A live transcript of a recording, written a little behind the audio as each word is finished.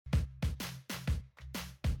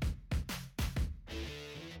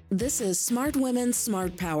This is Smart Women,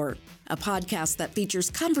 Smart Power, a podcast that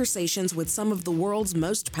features conversations with some of the world's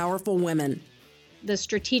most powerful women. The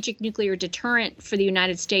strategic nuclear deterrent for the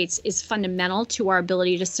United States is fundamental to our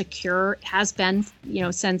ability to secure, has been,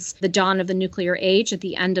 since the dawn of the nuclear age at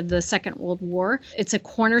the end of the Second World War. It's a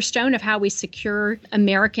cornerstone of how we secure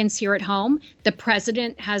Americans here at home. The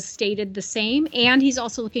president has stated the same, and he's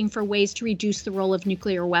also looking for ways to reduce the role of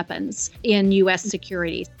nuclear weapons in U.S.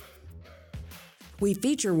 security. We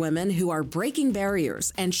feature women who are breaking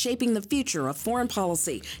barriers and shaping the future of foreign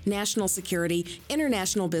policy, national security,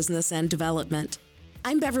 international business, and development.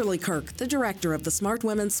 I'm Beverly Kirk, the director of the Smart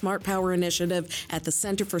Women, Smart Power initiative at the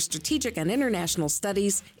Center for Strategic and International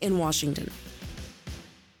Studies in Washington.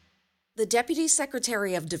 The Deputy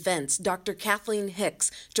Secretary of Defense, Dr. Kathleen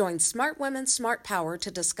Hicks, joined Smart Women, Smart Power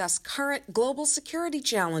to discuss current global security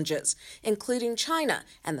challenges, including China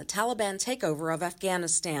and the Taliban takeover of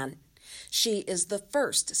Afghanistan. She is the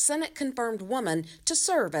first Senate-confirmed woman to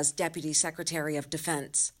serve as Deputy Secretary of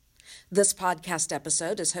Defense. This podcast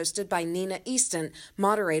episode is hosted by Nina Easton,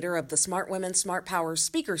 moderator of the Smart Women, Smart Power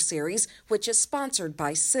speaker series, which is sponsored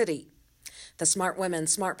by Citi. The Smart Women,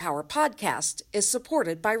 Smart Power podcast is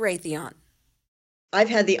supported by Raytheon. I've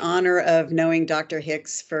had the honor of knowing Dr.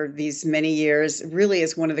 Hicks for these many years, really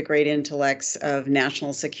is one of the great intellects of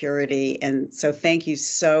national security. And so thank you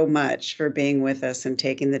so much for being with us and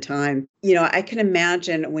taking the time. I can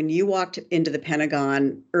imagine when you walked into the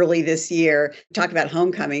Pentagon early this year, talk about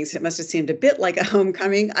homecomings, it must have seemed a bit like a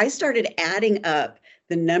homecoming. I started adding up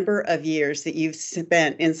the number of years that you've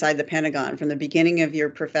spent inside the Pentagon, from the beginning of your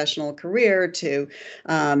professional career to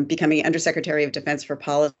becoming Undersecretary of Defense for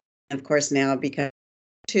Policy, and of course now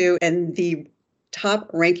and the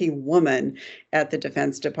top-ranking woman at the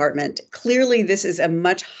Defense Department. Clearly, this is a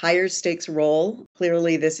much higher stakes role.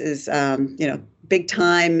 Clearly, this is, big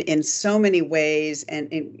time in so many ways, and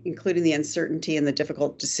including the uncertainty and the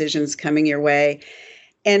difficult decisions coming your way.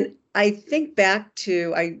 And I think back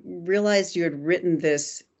to, I realized you had written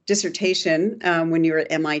this dissertation when you were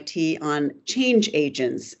at MIT on change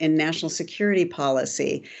agents in national security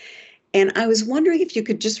policy. And I was wondering if you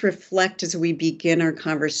could just reflect as we begin our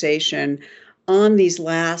conversation on these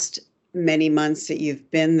last many months that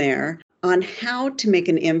you've been there, on how to make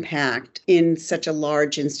an impact in such a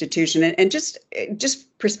large institution. And just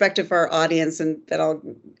perspective for our audience, and that I'll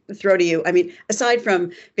throw to you. I mean, aside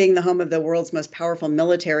from being the home of the world's most powerful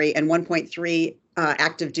military and 1.3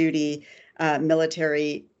 active duty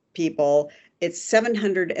military people, it's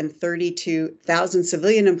 732,000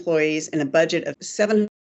 civilian employees and a budget of $720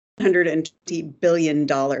 billion.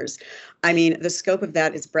 I mean, the scope of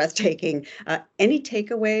that is breathtaking. Any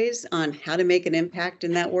takeaways on how to make an impact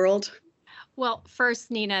in that world? Well,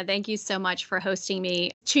 first, Nina, thank you so much for hosting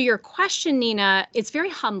me. To your question, Nina, it's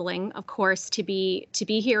very humbling, of course, to be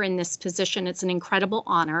here in this position. It's an incredible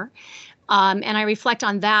honor. And I reflect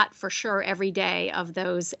on that for sure every day of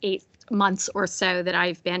those 8 months or so that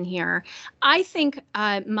I've been here. I think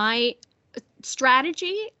my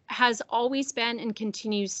strategy has always been and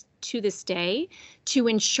continues to this day to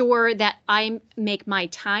ensure that I make my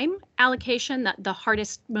time allocation, the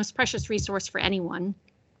hardest, most precious resource for anyone,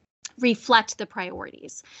 reflect the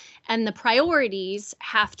priorities. And the priorities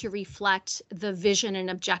have to reflect the vision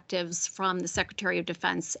and objectives from the Secretary of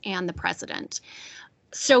Defense and the President.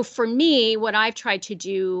 So for me, what I've tried to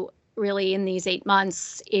do really in these 8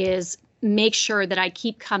 months is make sure that I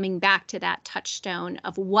keep coming back to that touchstone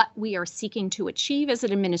of what we are seeking to achieve as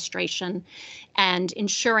an administration, and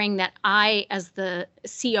ensuring that I, as the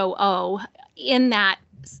COO in that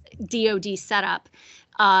DoD setup,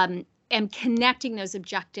 am connecting those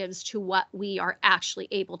objectives to what we are actually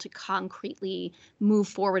able to concretely move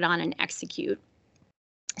forward on and execute.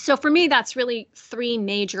 So for me, that's really 3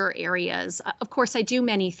 major areas. Of course, I do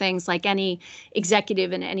many things like any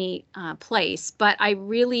executive in any place, but I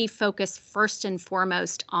really focus first and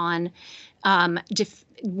foremost on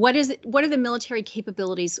what are the military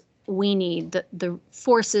capabilities we need, the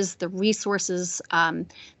forces, the resources,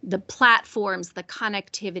 the platforms, the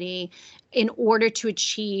connectivity in order to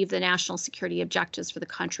achieve the national security objectives for the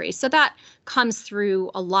country. So that comes through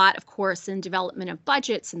a lot, of course, in development of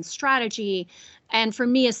budgets and strategy. And for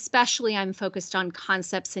me, especially, I'm focused on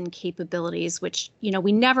concepts and capabilities, which,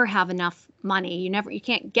 we never have enough money. You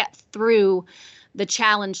can't get through the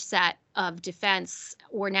challenge set of defense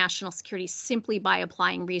or national security simply by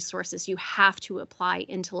applying resources. You have to apply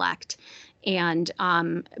intellect and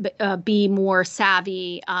be more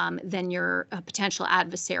savvy than your potential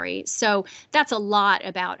adversary. So that's a lot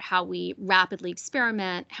about how we rapidly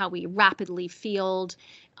experiment, how we rapidly field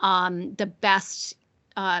the best,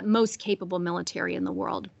 most capable military in the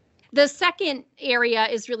world. The second area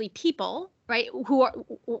is really people, right?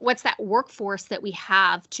 What's that workforce that we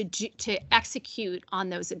have to execute on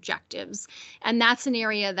those objectives? And that's an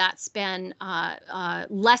area that's been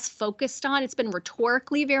less focused on. It's been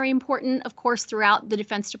rhetorically very important, of course, throughout the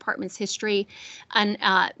Defense Department's history. And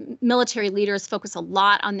military leaders focus a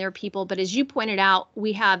lot on their people. But as you pointed out,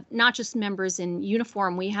 we have not just members in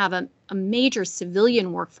uniform, we have a major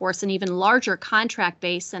civilian workforce, an even larger contract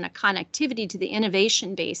base, and a connectivity to the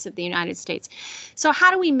innovation base of the United States. So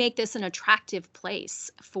how do we make this an attractive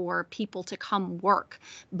place for people to come work,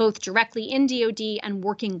 both directly in DoD and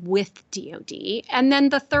working with DoD? And then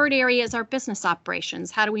the third area is our business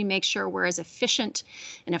operations. How do we make sure we're as efficient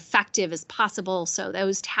and effective as possible so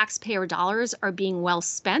those taxpayer dollars are being well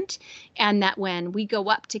spent, and that when we go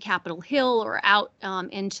up to Capitol Hill or out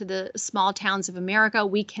into the small towns of America,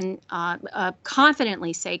 we can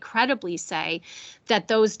confidently say, credibly say, that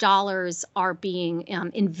those dollars are being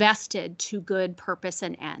invested to good purpose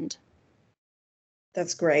and end.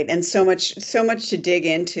 That's great. And so much to dig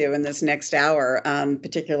into in this next hour,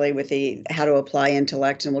 particularly with the how to apply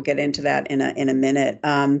intellect. And we'll get into that in a minute.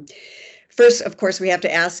 First, of course, we have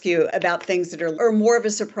to ask you about things that are more of a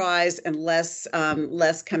surprise and less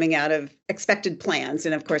coming out of expected plans.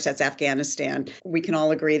 And of course, that's Afghanistan. We can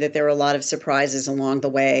all agree that there were a lot of surprises along the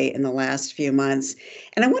way in the last few months.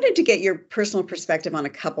 And I wanted to get your personal perspective on a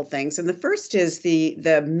couple things. And the first is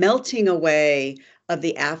the melting away of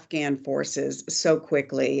the Afghan forces so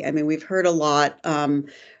quickly. I mean, we've heard a lot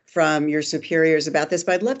from your superiors about this,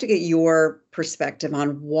 but I'd love to get your perspective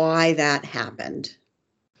on why that happened.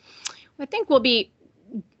 I think we'll be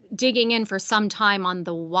digging in for some time on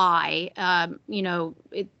the why.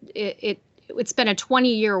 It's been a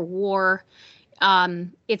 20-year war.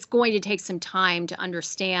 It's going to take some time to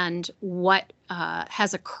understand what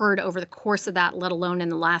has occurred over the course of that, let alone in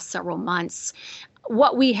the last several months.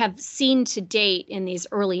 What we have seen to date in these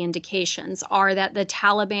early indications are that the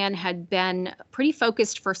Taliban had been pretty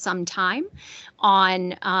focused for some time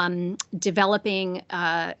on developing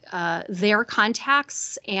their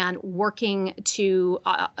contacts and working to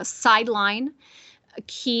sideline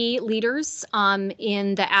key leaders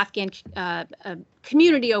in the Afghan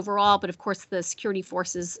community overall, but of course the security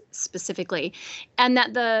forces specifically. And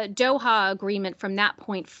that the Doha agreement, from that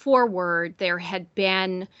point forward, there had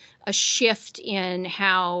been a shift in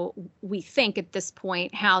how we think at this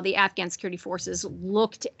point, how the Afghan security forces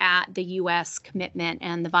looked at the U.S. commitment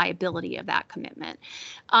and the viability of that commitment.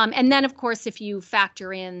 And then, of course, if you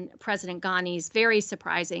factor in President Ghani's very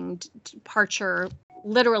surprising departure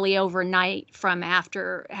literally overnight from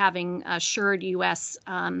after having assured U.S.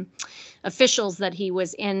 Officials that he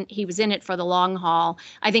was in it for the long haul.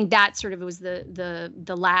 I think that sort of was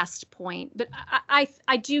the last point. But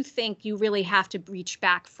I do think you really have to reach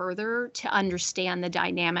back further to understand the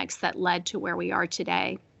dynamics that led to where we are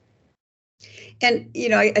today. And,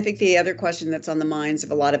 I think the other question that's on the minds of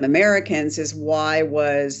a lot of Americans is why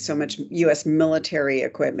was so much U.S. military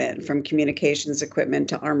equipment, from communications equipment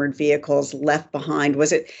to armored vehicles, left behind?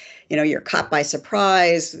 Was it, you're caught by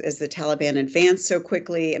surprise as the Taliban advanced so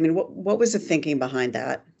quickly? I mean, what was the thinking behind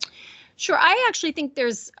that? Sure. I actually think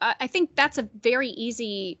I think that's a very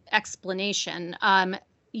easy explanation.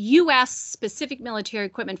 U.S. specific military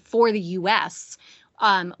equipment for the U.S.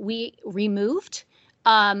 We removed.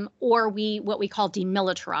 Or what we call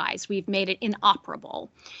demilitarized. We've made it inoperable.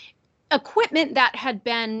 Equipment that had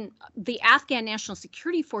been the Afghan National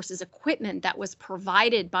Security Forces equipment that was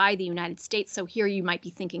provided by the United States. So here you might be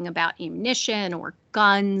thinking about ammunition or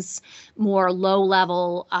guns, more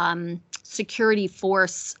low-level security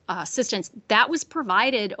force assistance. That was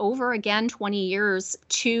provided over, again, 20 years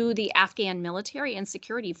to the Afghan military and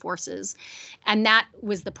security forces. And that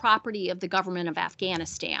was the property of the government of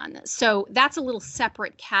Afghanistan. So that's a little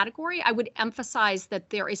separate category. I would emphasize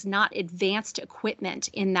that there is not advanced equipment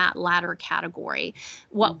in that latter category.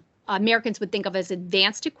 What Americans would think of as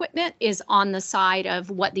advanced equipment is on the side of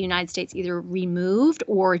what the United States either removed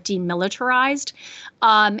or demilitarized.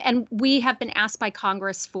 And we have been asked by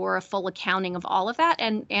Congress for a full accounting of all of that,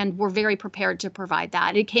 and we're very prepared to provide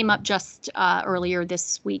that. It came up just earlier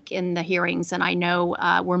this week in the hearings, and I know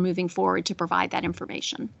we're moving forward to provide that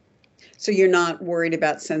information. So you're not worried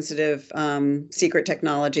about sensitive secret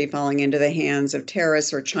technology falling into the hands of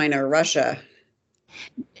terrorists or China or Russia?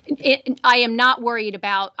 I am not worried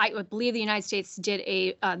about. I believe the United States did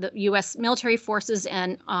the U.S. military forces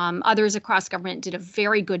and others across government did a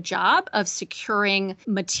very good job of securing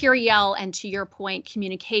materiel and, to your point,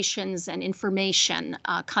 communications and information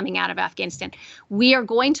coming out of Afghanistan. We are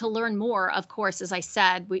going to learn more, of course. As I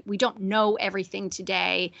said, we don't know everything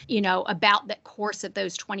today, about the course of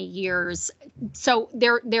those 20 years. So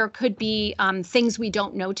there could be things we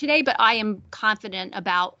don't know today, but I am confident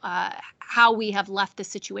about how we have left the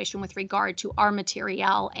situation with regard to our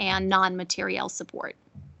materiel and non-materiel support.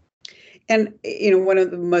 And, one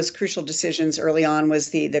of the most crucial decisions early on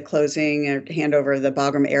was the closing or handover of the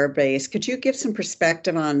Bagram Air Base. Could you give some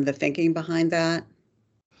perspective on the thinking behind that?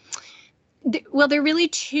 Well, there are really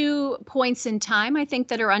 2 points in time, I think,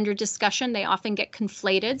 that are under discussion. They often get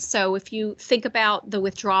conflated. So if you think about the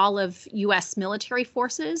withdrawal of U.S. military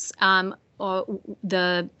forces,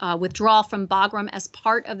 the withdrawal from Bagram as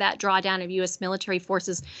part of that drawdown of U.S. military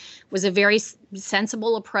forces was a very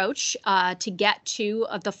sensible approach to get to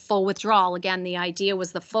the full withdrawal. Again, the idea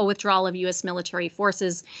was the full withdrawal of U.S. military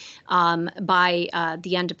forces by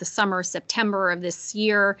the end of the summer, September of this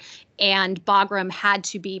year, and Bagram had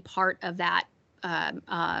to be part of that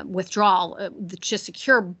withdrawal. To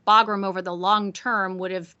secure Bagram over the long term would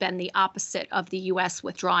have been the opposite of the U.S.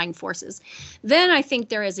 withdrawing forces. Then I think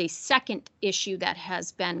there is a second issue that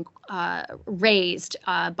has been raised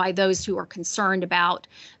by those who are concerned about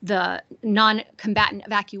the non-combatant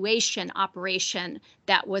evacuation operation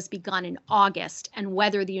that was begun in August and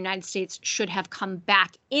whether the United States should have come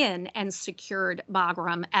back in and secured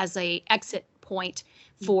Bagram as an exit point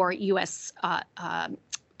for U.S.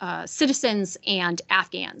 Citizens and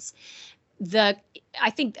Afghans. I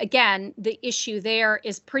think, again, the issue there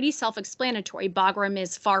is pretty self-explanatory. Bagram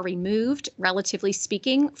is far removed, relatively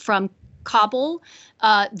speaking, from Kabul.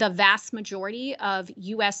 The vast majority of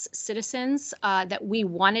U.S. citizens that we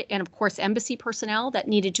wanted, and of course, embassy personnel that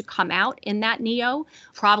needed to come out in that NEO,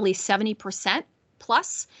 probably 70%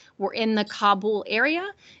 plus, were in the Kabul area.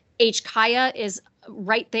 HKIA is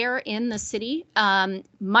right there in the city,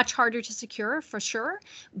 much harder to secure for sure,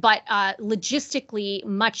 but logistically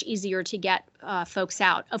much easier to get folks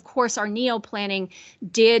out. Of course, our NEO planning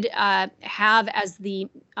did have as the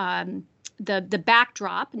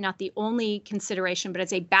backdrop, not the only consideration, but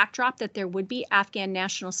as a backdrop that there would be Afghan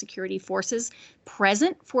national security forces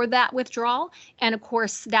present for that withdrawal. And of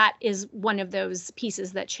course, that is one of those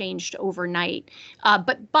pieces that changed overnight.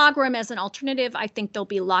 But Bagram as an alternative, I think there'll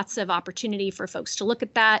be lots of opportunity for folks to look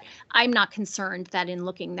at that. I'm not concerned that in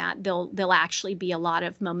looking that there'll actually be a lot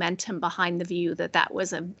of momentum behind the view that that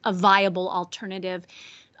was a viable alternative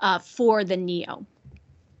for the NEO.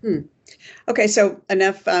 Okay, so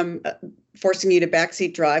enough forcing you to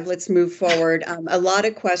backseat drive. Let's move forward. A lot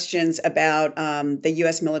of questions about the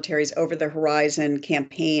U.S. military's over-the-horizon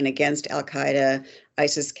campaign against al-Qaeda,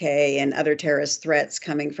 ISIS-K, and other terrorist threats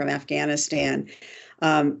coming from Afghanistan.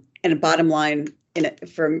 And a bottom line,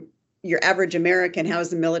 from your average American, how is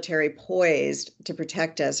the military poised to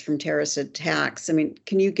protect us from terrorist attacks? I mean,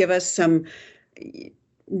 can you give us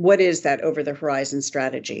what is that over-the-horizon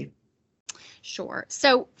strategy? Sure.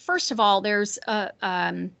 So first of all, there's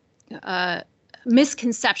a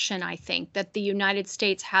misconception, I think, that the United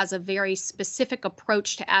States has a very specific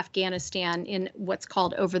approach to Afghanistan in what's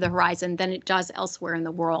called over the horizon than it does elsewhere in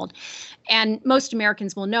the world. And most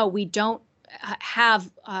Americans will know we don't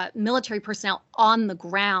have military personnel on the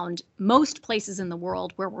ground most places in the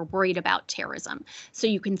world where we're worried about terrorism. So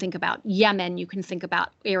you can think about Yemen, you can think about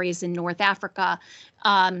areas in North Africa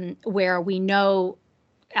where we know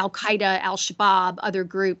al-Qaeda, al-Shabaab, other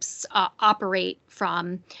groups operate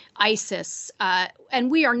from ISIS. And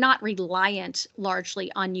we are not reliant largely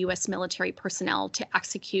on U.S. military personnel to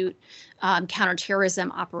execute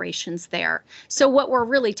counterterrorism operations there. So what we're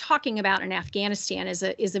really talking about in Afghanistan is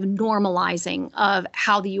a normalizing of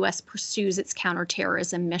how the U.S. pursues its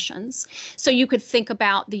counterterrorism missions. So you could think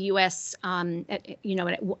about the U.S.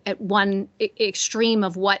 At one extreme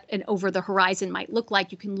of what an over-the-horizon might look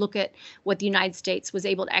like. You can look at what the United States was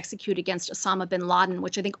able to execute against Osama bin Laden,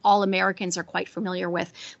 which I think all Americans are quite familiar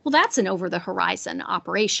with. Well, that's an over-the-horizon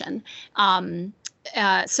operation.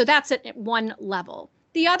 So that's at one level.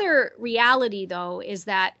 The other reality, though, is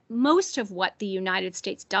that most of what the United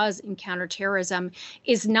States does in counterterrorism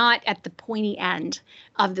is not at the pointy end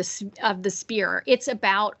of the spear. It's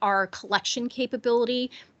about our collection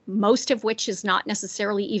capability, most of which is not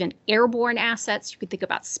necessarily even airborne assets. You can think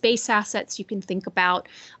about space assets. You can think about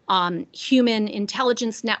human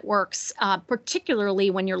intelligence networks, particularly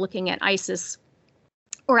when you're looking at ISIS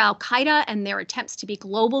or Al-Qaeda and their attempts to be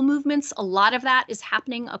global movements. A lot of that is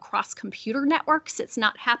happening across computer networks. It's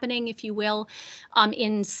not happening, if you will,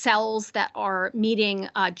 in cells that are meeting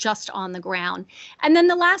just on the ground. And then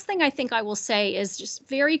the last thing I think I will say is just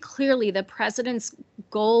very clearly the president's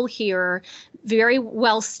goal here, very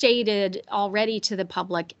well stated already to the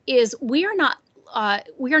public, is we are not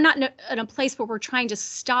in a place where we're trying to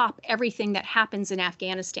stop everything that happens in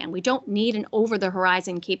Afghanistan. We don't need an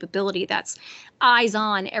over-the-horizon capability that's eyes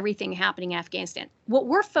on everything happening in Afghanistan. What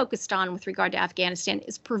we're focused on with regard to Afghanistan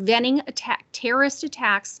is preventing terrorist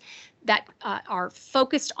attacks that are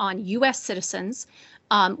focused on U.S. citizens,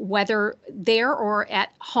 whether there or at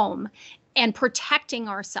home, and protecting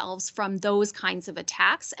ourselves from those kinds of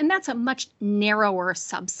attacks. And that's a much narrower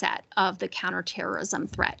subset of the counterterrorism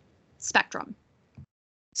threat spectrum.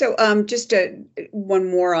 So just one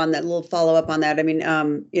more on that, little follow up on that. I mean,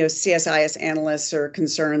 CSIS analysts are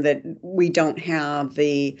concerned that we don't have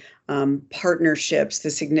the partnerships, the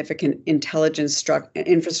significant intelligence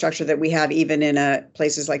infrastructure that we have even in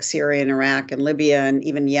places like Syria and Iraq and Libya and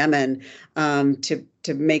even Yemen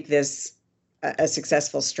to make this a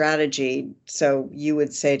successful strategy. So you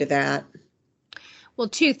would say to that? Well,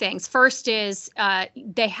 two things. First is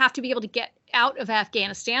they have to be able to get out of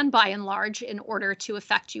Afghanistan by and large in order to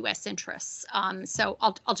affect U.S. interests. So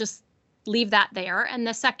I'll just leave that there. And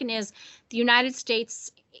the second is the United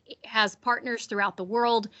States has partners throughout the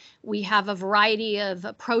world. We have a variety of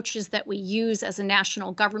approaches that we use as a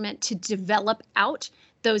national government to develop out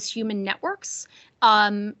those human networks.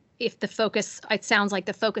 If the focus, it sounds like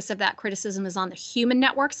the focus of that criticism is on the human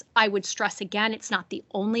networks, I would stress again, it's not the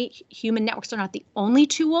only, human networks are not the only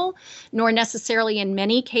tool, nor necessarily in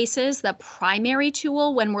many cases the primary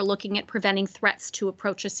tool when we're looking at preventing threats to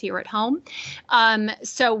approach us here at home.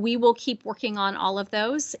 So we will keep working on all of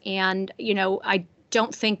those. And, I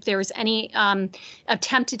don't think there's any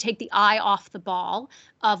attempt to take the eye off the ball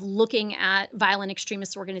of looking at violent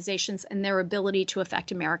extremist organizations and their ability to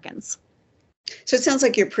affect Americans. So it sounds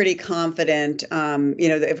like you're pretty confident.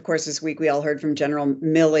 Of course, this week we all heard from General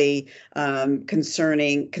Milley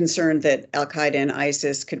concerned that Al-Qaeda and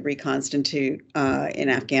ISIS could reconstitute in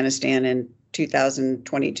Afghanistan in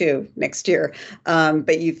 2022, next year.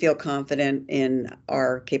 But you feel confident in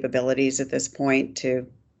our capabilities at this point to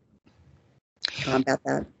combat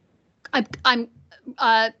that? I'm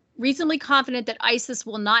reasonably confident that ISIS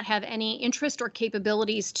will not have any interest or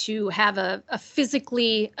capabilities to have a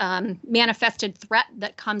physically manifested threat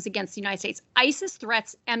that comes against the United States. ISIS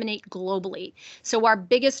threats emanate globally. So our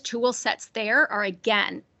biggest tool sets there are,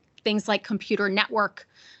 again, things like computer network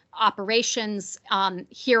operations.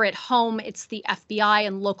 Here at home, it's the FBI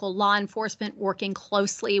and local law enforcement working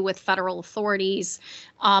closely with federal authorities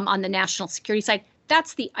on the national security side.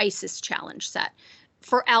 That's the ISIS challenge set.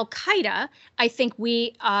 For Al-Qaeda, I think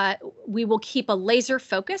we will keep a laser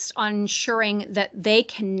focus on ensuring that they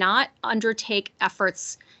cannot undertake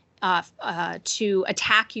efforts to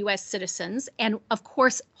attack U.S. citizens, and of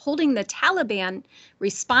course, holding the Taliban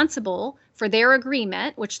responsible for their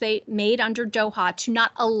agreement, which they made under Doha, to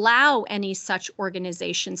not allow any such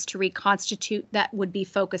organizations to reconstitute that would be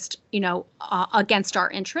focused, against our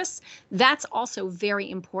interests. That's also very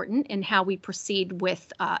important in how we proceed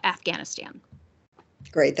with Afghanistan.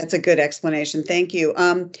 Great. That's a good explanation. Thank you.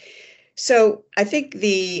 So I think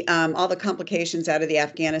all the complications out of the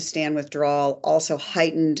Afghanistan withdrawal also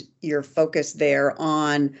heightened your focus there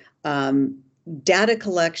on data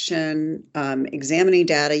collection, examining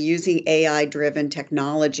data using AI-driven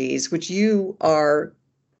technologies, which you are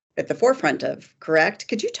at the forefront of, correct?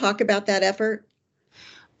 Could you talk about that effort?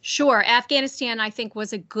 Sure. Afghanistan, I think,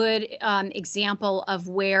 was a good example of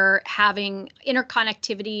where having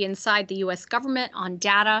interconnectivity inside the U.S. government on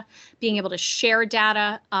data, being able to share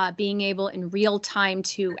data, being able in real time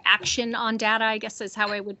to action on data, I guess is how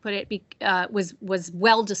I would put it, was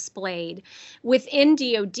well displayed. Within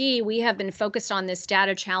DoD, we have been focused on this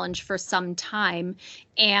data challenge for some time.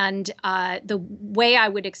 And the way I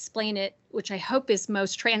would explain it, which I hope is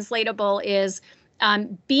most translatable, is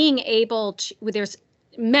being able to, there's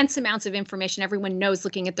immense amounts of information. Everyone knows,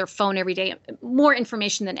 looking at their phone every day, more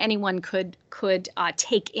information than anyone could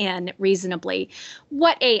take in reasonably.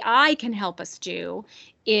 What AI can help us do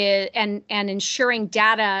is, and ensuring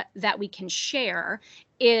data that we can share,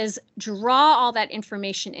 is draw all that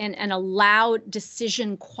information in and allow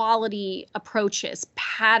decision quality approaches,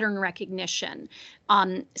 pattern recognition,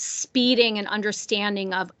 speeding and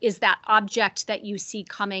understanding of, is that object that you see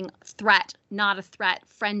coming threat, not a threat,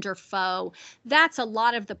 friend or foe. That's a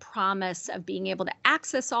lot of the promise of being able to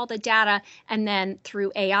access all the data and then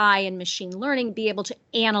through AI and machine learning be able to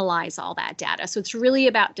analyze all that data. So it's really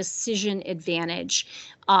about decision advantage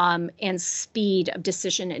and speed of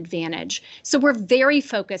decision advantage. So we're very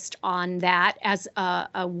focused on that as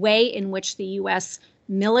a way in which the U.S.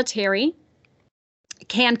 military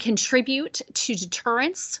can contribute to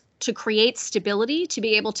deterrence, to create stability, to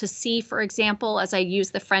be able to see, for example, as I use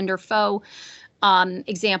the friend or foe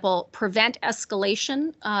example, prevent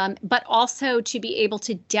escalation, but also to be able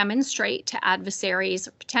to demonstrate to adversaries,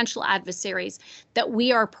 potential adversaries, that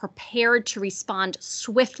we are prepared to respond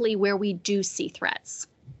swiftly where we do see threats.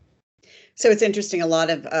 So it's interesting, a lot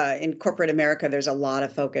of, in corporate America, there's a lot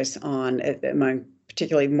of focus on, among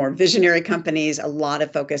particularly more visionary companies, a lot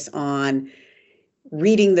of focus on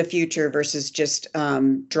reading the future versus just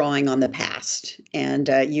drawing on the past and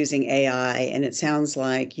using AI. And it sounds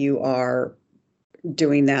like you are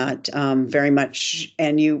doing that very much.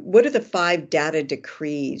 And what are the 5 data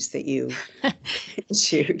decrees that you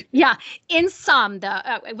issued? Yeah, in sum,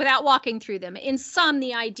 without walking through them, in sum,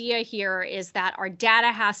 the idea here is that our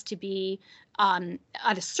data has to be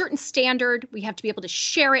at a certain standard. We have to be able to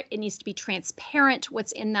share it. It needs to be transparent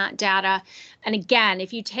what's in that data. And again,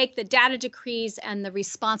 if you take the data decrees and the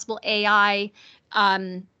responsible AI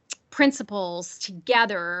principles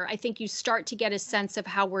together, I think you start to get a sense of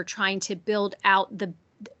how we're trying to build out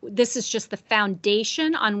this is just the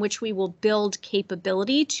foundation on which we will build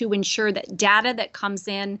capability to ensure that data that comes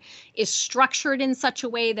in is structured in such a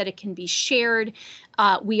way that it can be shared.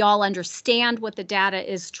 We all understand what the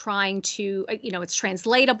data is trying to, it's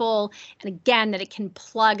translatable. And again, that it can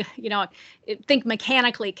plug, think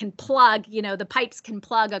mechanically, it can plug, the pipes can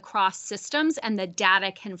plug across systems and the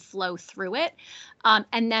data can flow through it.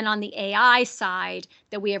 And then on the AI side,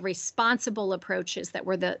 that we have responsible approaches, that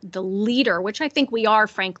we're the leader, which I think we are,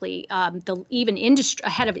 frankly, even industry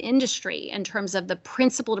ahead of industry in terms of the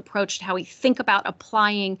principled approach to how we think about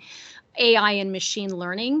applying AI and machine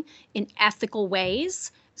learning in ethical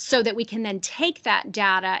ways so that we can then take that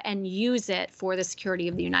data and use it for the security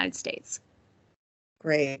of the United States.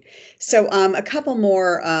 Great. So a couple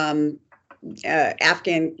more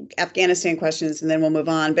Afghanistan questions, and then we'll move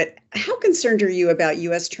on. But how concerned are you about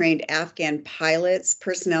U.S. trained Afghan pilots,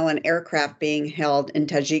 personnel, and aircraft being held in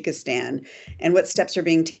Tajikistan? And what steps are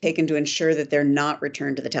being taken to ensure that they're not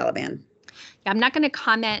returned to the Taliban? I'm not going to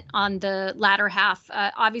comment on the latter half.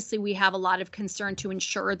 Obviously, we have a lot of concern to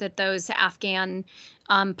ensure that those Afghan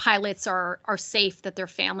pilots are safe, that their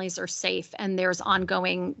families are safe, and there's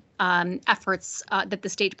ongoing efforts that the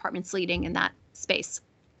State Department's leading in that space.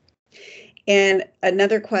 And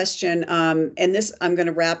another question, and this I'm going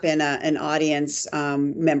to wrap in an audience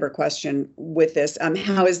member question with this.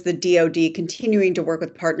 How is the DoD continuing to work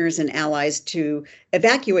with partners and allies to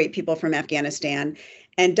evacuate people from Afghanistan?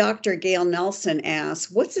 And Dr. Gail Nelson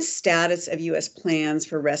asks, what's the status of U.S. plans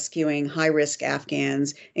for rescuing high-risk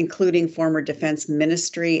Afghans, including former Defense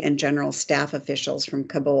Ministry and general staff officials from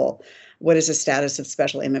Kabul? What is the status of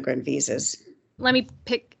special immigrant visas? Let me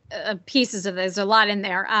pick pieces of this. There's a lot in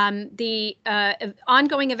there. The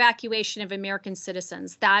ongoing evacuation of American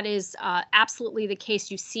citizens, that is absolutely the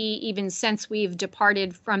case. You see, even since we've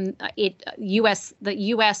departed from the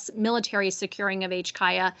U.S. military securing of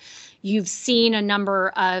HKIA, you've seen a number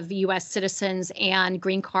of U.S. citizens and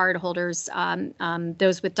green card holders,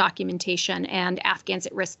 those with documentation, and Afghans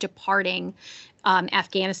at risk departing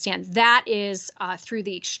Afghanistan. That is through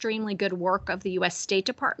the extremely good work of the U.S. State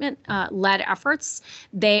Department led efforts.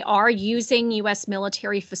 They are using U.S.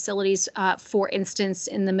 military facilities, for instance,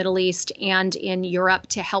 in the Middle East and in Europe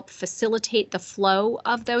to help facilitate the flow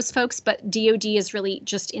of those folks. But DoD is really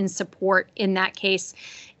just in support in that case.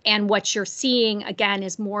 And what you're seeing, again,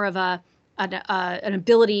 is more of an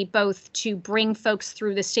ability both to bring folks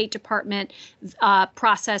through the State Department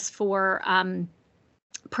process for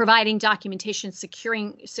providing documentation,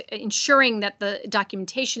 ensuring that the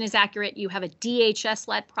documentation is accurate. You have a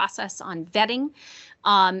DHS-led process on vetting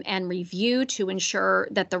and review to ensure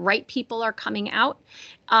that the right people are coming out.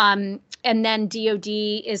 And then DoD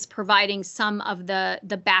is providing some of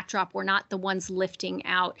the backdrop. We're not the ones lifting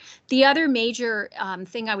out. The other major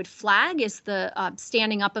thing I would flag is the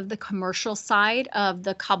standing up of the commercial side of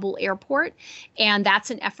the Kabul airport. And that's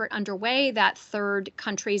an effort underway that third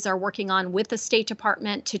countries are working on with the State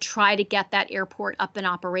Department to try to get that airport up and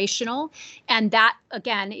operational. And that,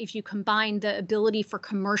 again, if you combine the ability for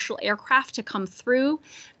commercial aircraft to come through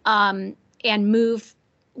and move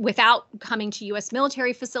without coming to U.S.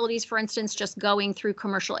 military facilities, for instance, just going through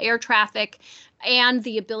commercial air traffic, and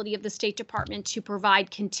the ability of the State Department to provide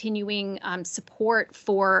continuing support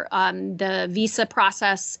for the visa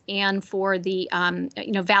process and for the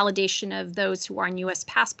validation of those who are on U.S.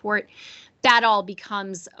 passport. That all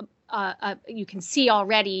becomes you can see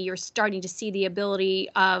already, you're starting to see the ability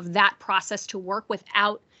of that process to work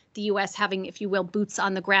without the U.S. having, if you will, boots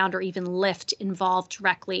on the ground or even lift involved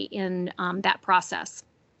directly in that process.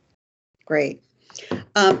 Great.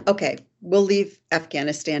 Okay, we'll leave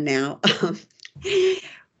Afghanistan now.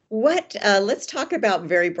 Let's talk about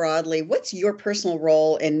very broadly, what's your personal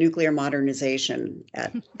role in nuclear modernization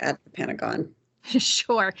at the Pentagon?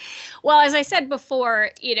 Sure. Well, as I said before,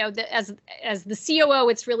 as the COO,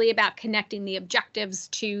 it's really about connecting the objectives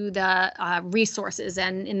to the resources.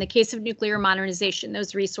 And in the case of nuclear modernization,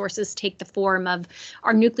 those resources take the form of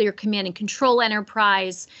our nuclear command and control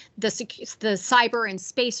enterprise, the cyber and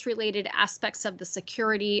space related aspects of the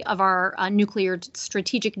security of our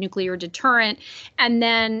strategic nuclear deterrent, and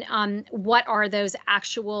then what are those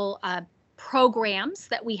actual programs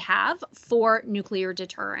that we have for nuclear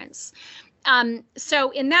deterrence. So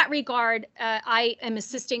in that regard, I am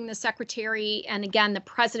assisting the secretary. And again, the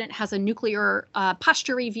president has a nuclear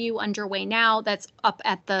posture review underway now that's up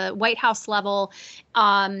at the White House level.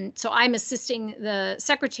 So I'm assisting the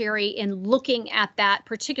secretary in looking at that,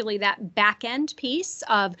 particularly that back end piece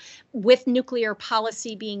of, with nuclear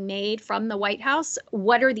policy being made from the White House,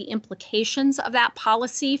 what are the implications of that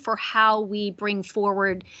policy for how we bring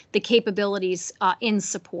forward the capabilities in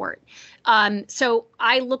support? So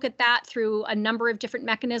I look at that through a number of different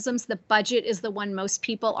mechanisms. The budget is the one most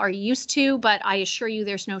people are used to, but I assure you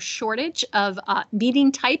there's no shortage of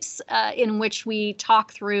meeting types in which we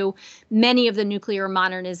talk through many of the nuclear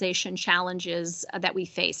modernization challenges that we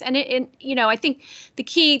face. And I think the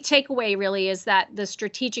key takeaway really is that the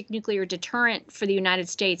strategic nuclear deterrent for the United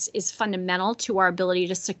States is fundamental to our ability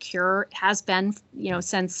to secure, has been,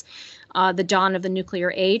 since the dawn of the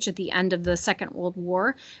nuclear age at the end of the Second World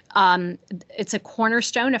War. It's a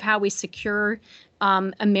cornerstone of how we secure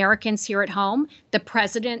Americans here at home. The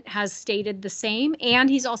president has stated the same, and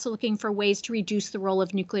he's also looking for ways to reduce the role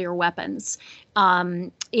of nuclear weapons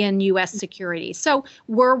in U.S. security. So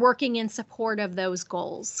we're working in support of those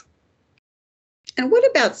goals. And what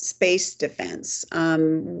about space defense?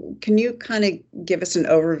 Can you kind of give us an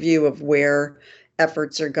overview of where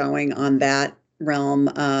efforts are going on that realm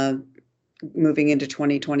moving into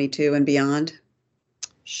 2022 and beyond?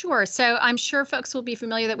 Sure. So I'm sure folks will be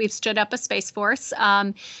familiar that we've stood up a Space Force.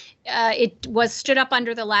 It was stood up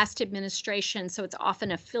under the last administration, so it's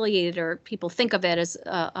often affiliated, or people think of it as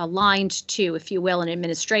aligned to, if you will, an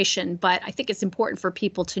administration. But I think it's important for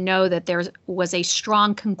people to know that there was a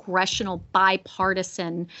strong congressional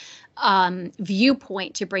bipartisan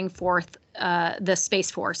viewpoint to bring forth the Space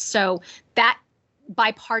Force. So that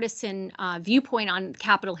bipartisan viewpoint on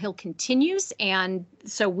Capitol Hill continues, and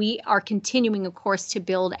so we are continuing, of course, to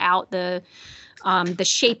build out the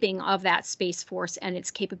shaping of that Space Force and its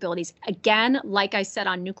capabilities. Again, like I said,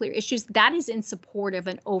 on nuclear issues, that is in support of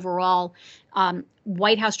an overall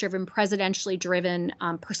White House-driven, presidentially driven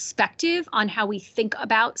perspective on how we think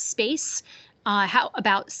about space. How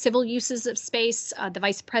about civil uses of space? The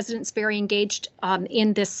vice president's very engaged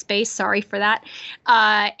in this space. Sorry for that.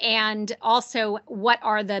 And also, what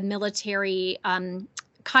are the military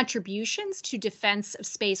contributions to defense of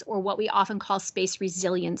space, or what we often call space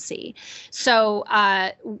resiliency? So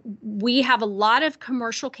we have a lot of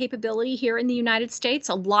commercial capability here in the United States,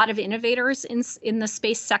 a lot of innovators in the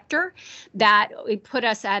space sector that put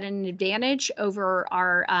us at an advantage over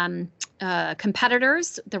our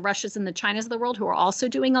competitors, the Russias and the Chinas of the world, who are also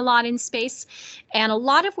doing a lot in space. And a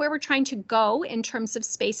lot of where we're trying to go in terms of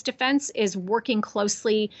space defense is working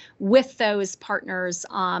closely with those partners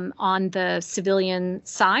on the civilian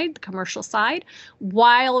side, the commercial side,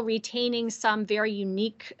 while retaining some very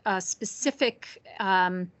unique, specific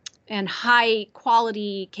and high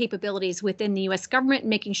quality capabilities within the U.S. government,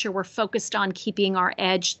 making sure we're focused on keeping our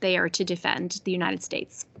edge there to defend the United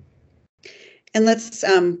States. And let's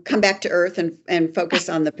come back to Earth and focus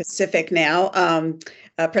on the Pacific now.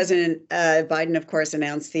 President Biden, of course,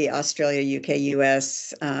 announced the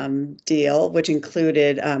Australia-UK-US deal, which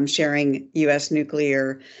included sharing US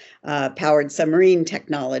nuclear powered submarine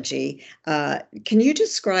technology. Can you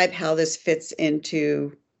describe how this fits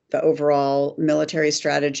into the overall military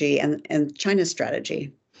strategy and China's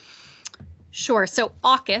strategy? Sure. So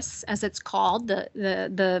AUKUS, as it's called,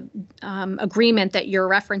 the agreement that you're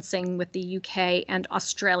referencing with the UK and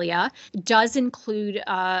Australia, does include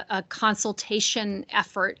a consultation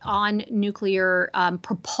effort on nuclear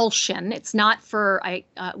propulsion. It's not for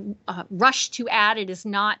rush to add. It is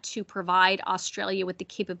not to provide Australia with the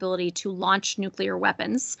capability to launch nuclear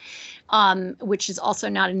weapons, which is also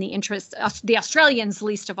not in the interest. The Australians,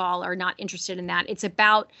 least of all, are not interested in that. It's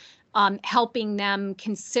about helping them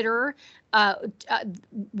consider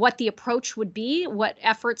what the approach would be, what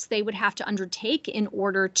efforts they would have to undertake in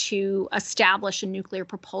order to establish a nuclear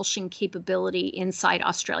propulsion capability inside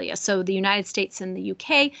Australia. So the United States and the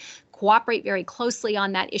UK cooperate very closely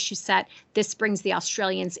on that issue set. This brings the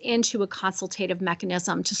Australians into a consultative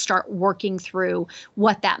mechanism to start working through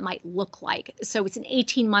what that might look like. So it's an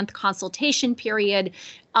 18-month consultation period.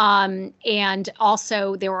 And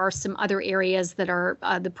also there are some other areas that are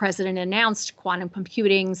the president announced: quantum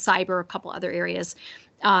computing, cyber, a couple other areas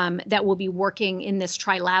that will be working in this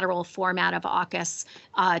trilateral format of AUKUS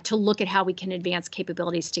to look at how we can advance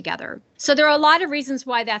capabilities together. So there are a lot of reasons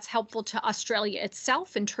why that's helpful to Australia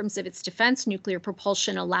itself in terms of its defense. Nuclear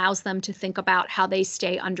propulsion allows them to think about how they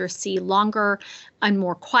stay undersea longer and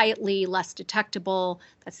more quietly, less detectable.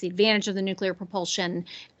 That's the advantage of the nuclear propulsion.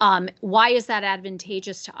 Why is that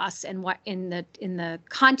advantageous to us? And what in the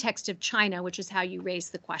context of China, which is how you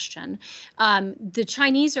raised the question, the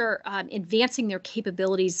Chinese are advancing their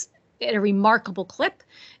capabilities at a remarkable clip.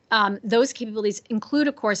 Those capabilities include,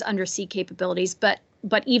 of course, undersea capabilities, but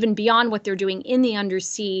even beyond what they're doing in the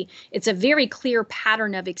undersea, it's a very clear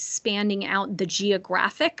pattern of expanding out the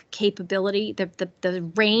geographic capability,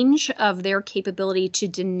 the range of their capability to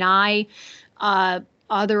deny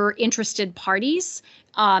other interested parties,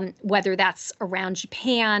 whether that's around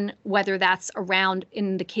Japan, whether that's around,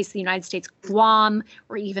 in the case of the United States, Guam,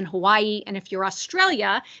 or even Hawaii. And if you're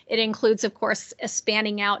Australia, it includes, of course,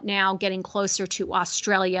 spanning out now, getting closer to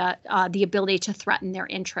Australia, the ability to threaten their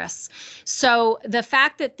interests. So the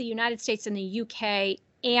fact that the United States and the UK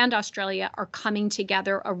and Australia are coming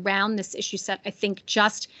together around this issue set, I think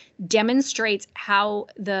just demonstrates how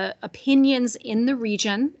the opinions in the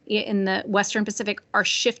region, in the Western Pacific, are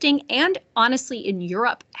shifting, and honestly in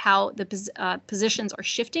Europe, how the positions are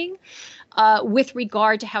shifting with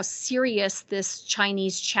regard to how serious this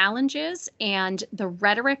Chinese challenge is. And the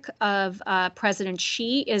rhetoric of President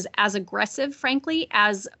Xi is as aggressive, frankly,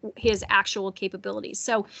 as his actual capabilities.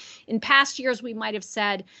 So in past years, we might have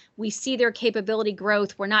said, we see their capability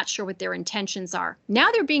growth, we're not sure what their intentions are.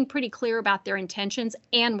 Now they're being pretty clear about their intentions,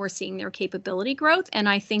 and we're seeing their capability growth. And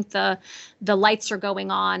I think the lights are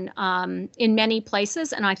going on in many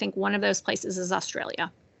places. And I think one of those places is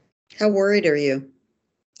Australia. How worried are you?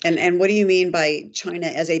 And what do you mean by China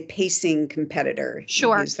as a pacing competitor?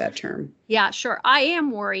 Sure. You use that term. Yeah, sure. I am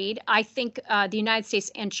worried. I think the United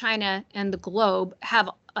States and China and the globe have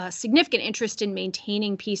a significant interest in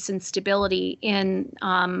maintaining peace and stability in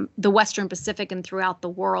the Western Pacific and throughout the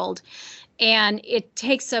world. And it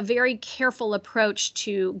takes a very careful approach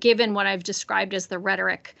to, given what I've described as the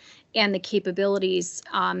rhetoric and the capabilities,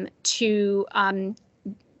 to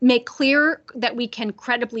make clear that we can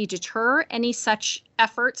credibly deter any such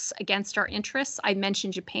efforts against our interests. I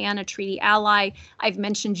mentioned Japan, a treaty ally. I've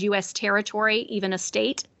mentioned U.S. territory, even a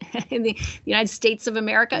state. In the United States of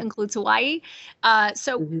America includes Hawaii.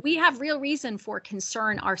 So we have real reason for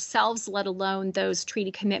concern ourselves, let alone those treaty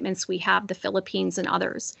commitments we have, the Philippines and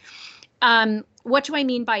others. What do I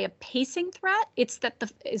mean by a pacing threat? It's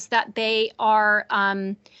that they are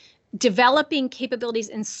developing capabilities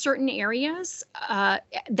in certain areas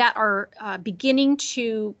that are beginning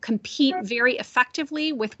to compete very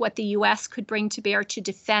effectively with what the U.S. could bring to bear to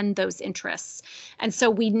defend those interests. And so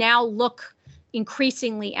we now look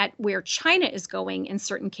increasingly at where China is going in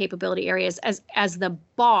certain capability areas as the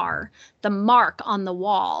bar, the mark on the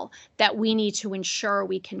wall that we need to ensure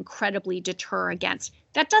we can credibly deter against.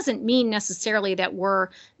 That doesn't mean necessarily that we're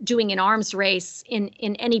doing an arms race in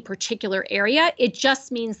any particular area. It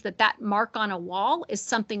just means that that mark on a wall is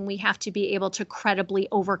something we have to be able to credibly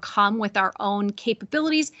overcome with our own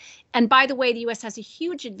capabilities. And by the way, the U.S. has a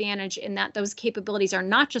huge advantage in that those capabilities are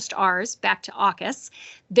not just ours, back to AUKUS.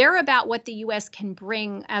 They're about what the U.S. can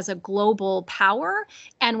bring as a global power,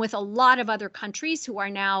 and with a lot of other countries who are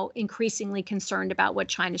now increasingly concerned about what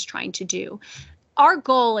China's trying to do. Our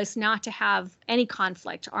goal is not to have any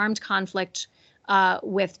conflict, armed conflict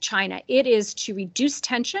with China. It is to reduce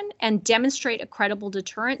tension and demonstrate a credible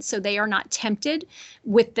deterrent so they are not tempted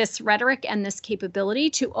with this rhetoric and this capability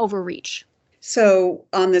to overreach. So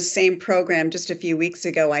on the same program, just a few weeks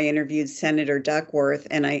ago, I interviewed Senator Duckworth,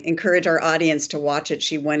 and I encourage our audience to watch it.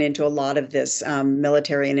 She went into a lot of this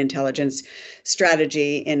military and intelligence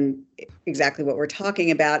strategy in exactly what we're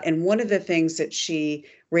talking about. And one of the things that she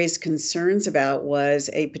raised concerns about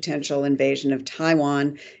was a potential invasion of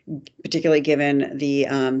Taiwan, particularly given the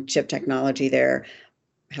chip technology there.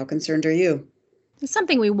 How concerned are you? It's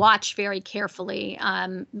something we watch very carefully.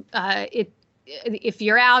 If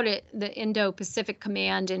you're out at the Indo-Pacific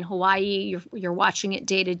Command in Hawaii, you're watching it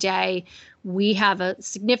day to day. We have a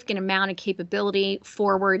significant amount of capability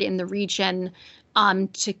forward in the region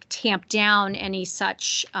to tamp down any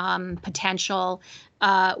such potential.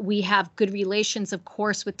 We have good relations, of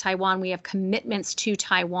course, with Taiwan. We have commitments to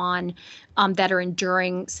Taiwan that are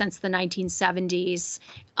enduring since the 1970s.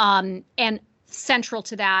 And central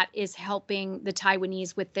to that is helping the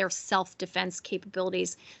Taiwanese with their self-defense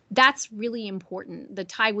capabilities. That's really important. The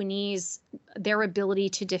Taiwanese, their ability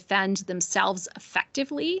to defend themselves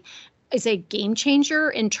effectively is a game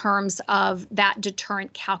changer in terms of that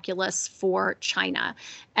deterrent calculus for China.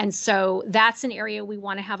 And so that's an area we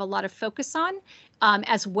want to have a lot of focus on,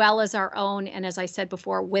 as well as our own, and as I said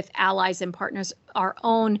before, with allies and partners, our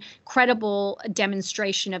own credible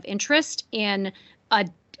demonstration of interest in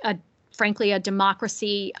frankly, a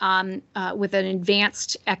democracy with an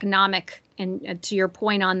advanced economic, and to your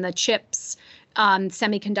point on the chips,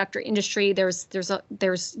 semiconductor industry, there's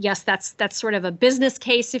yes, that's sort of a business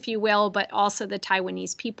case, if you will, but also the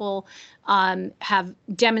Taiwanese people have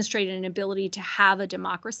demonstrated an ability to have a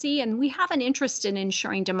democracy, and we have an interest in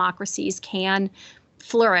ensuring democracies can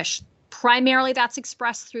flourish. Primarily, that's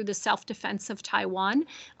expressed through the self-defense of Taiwan,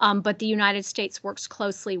 but the United States works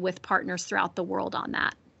closely with partners throughout the world on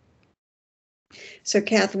that. So,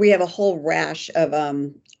 Kath, we have a whole rash of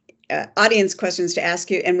audience questions to ask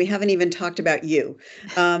you, and we haven't even talked about you.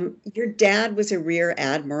 Your dad was a Rear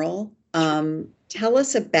Admiral. Tell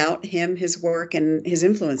us about him, his work, and his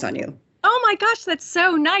influence on you. Oh my gosh, that's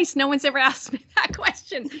so nice. No one's ever asked me that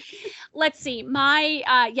question. Let's see. My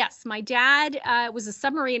dad was a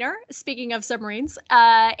submariner, speaking of submarines,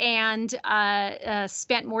 and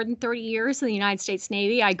spent more than 30 years in the United States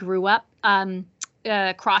Navy. I grew up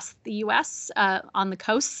across the U.S. On the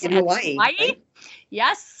coast in Hawaii. Right?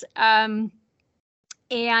 Yes.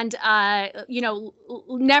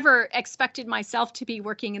 Never expected myself to be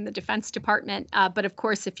working in the Defense Department. But of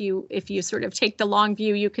course, if you sort of take the long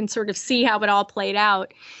view, you can sort of see how it all played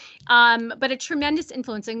out. But a tremendous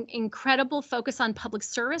influence, incredible focus on public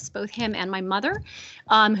service, both him and my mother,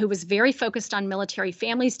 who was very focused on military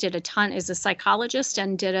families, did a ton as a psychologist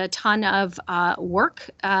and did a ton of work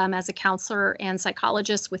as a counselor and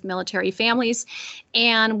psychologist with military families.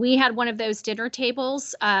 And we had one of those dinner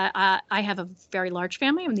tables. I have a very large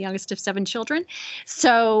family. I'm the youngest of 7 children.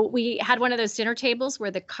 So we had one of those dinner tables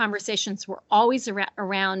where the conversations were always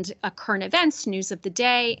around current events, news of the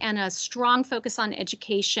day, and a strong focus on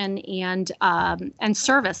education and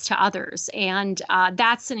service to others. And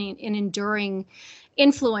that's an enduring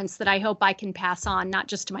influence that I hope I can pass on, not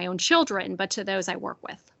just to my own children, but to those I work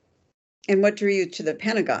with. And what drew you to the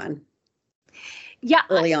Pentagon? Yeah,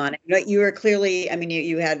 early on. You were clearly,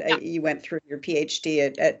 you went through your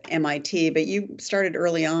PhD at MIT, but you started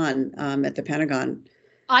early on at the Pentagon.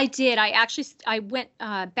 I did. I went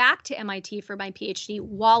back to MIT for my PhD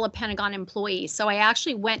while a Pentagon employee. So I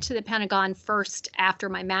actually went to the Pentagon first after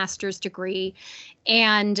my master's degree.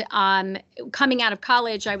 And coming out of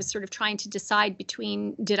college, I was sort of trying to decide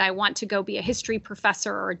between, did I want to go be a history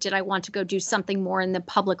professor or did I want to go do something more in the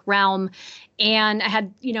public realm? And I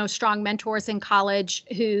had, strong mentors in college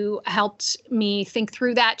who helped me think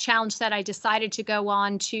through that challenge that I decided to go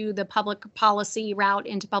on to the public policy route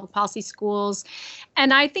into public policy schools.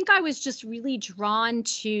 And I think I was just really drawn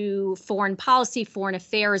to foreign policy, foreign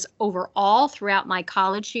affairs overall throughout my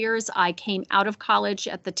college years. I came out of college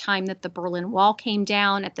at the time that the Berlin Wall came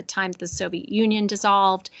down, at the time that the Soviet Union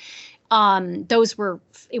dissolved.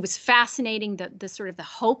 It was fascinating, the sort of the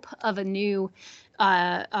hope of a new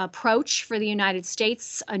approach for the United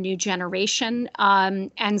States, a new generation.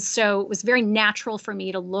 And so it was very natural for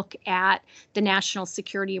me to look at the national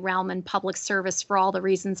security realm and public service for all the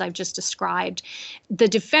reasons I've just described. The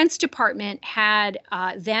Defense Department had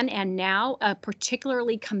then and now a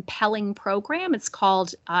particularly compelling program. It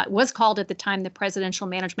was called at the time the Presidential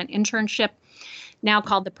Management Internship, now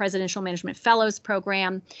called the Presidential Management Fellows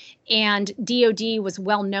Program. And DoD was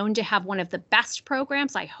well known to have one of the best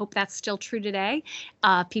programs. I hope that's still true today.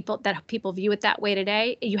 People view it that way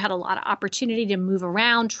today. You had a lot of opportunity to move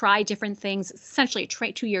around, try different things, essentially a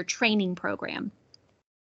 2-year training program.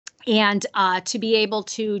 and to be able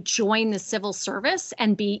to join the civil service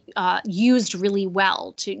and be used really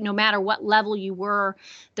well. To no matter what level you were,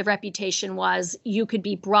 the reputation was you could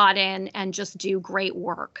be brought in and just do great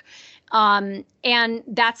work. And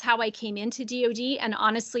that's how I came into DoD. And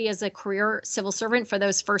honestly, as a career civil servant for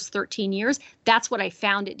those first 13 years, that's what I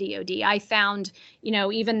found at DoD. I found,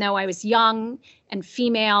 even though I was young and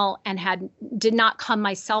female and did not come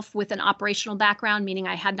myself with an operational background, meaning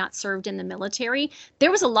I had not served in the military,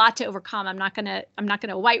 there was a lot to overcome. I'm not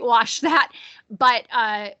gonna whitewash that, but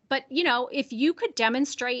if you could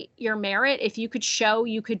demonstrate your merit, if you could show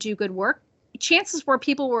you could do good work, chances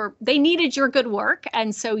were they needed your good work.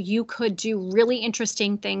 And so you could do really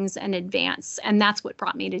interesting things and advance. And that's what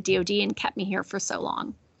brought me to DoD and kept me here for so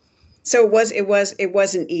long. So it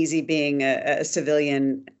wasn't easy being a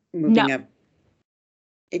civilian moving up.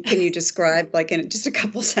 Can you describe, like, in just a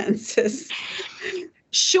couple sentences?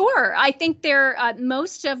 Sure. I think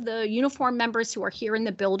most of the uniform members who are here in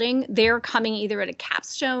the building, they're coming either at a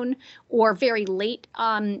capstone or very late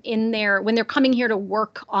when they're coming here to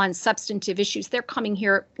work on substantive issues. They're coming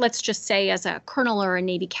here, let's just say, as a colonel or a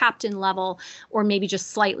Navy captain level, or maybe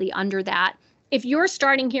just slightly under that. If you're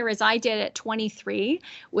starting here as I did at 23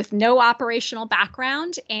 with no operational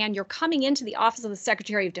background, and you're coming into the Office of the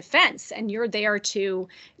Secretary of Defense and you're there to,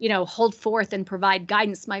 hold forth and provide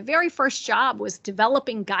guidance. My very first job was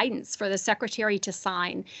developing guidance for the Secretary to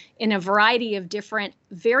sign in a variety of different,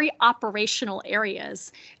 very operational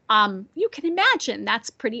areas. You can imagine that's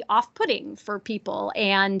pretty off-putting for people.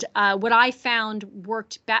 And what I found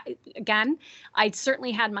worked again, I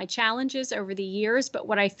certainly had my challenges over the years, but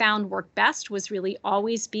what I found worked best was really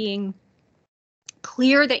always being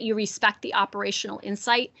clear that you respect the operational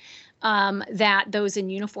insight that those in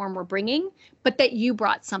uniform were bringing, but that you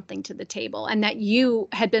brought something to the table, and that you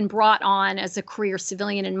had been brought on as a career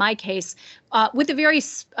civilian, in my case, with a very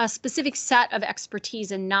specific set of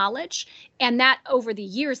expertise and knowledge. And that over the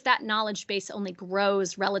years, that knowledge base only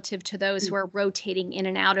grows relative to those who are rotating in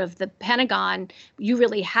and out of the Pentagon. You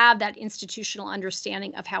really have that institutional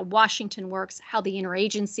understanding of how Washington works, how the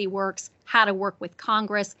interagency works, how to work with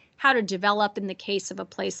Congress, how to develop, in the case of a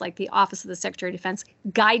place like the Office of the Secretary of Defense,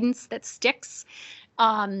 guidance that sticks.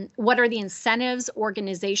 What are the incentives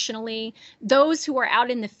organizationally? Those who are out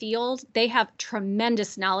in the field, they have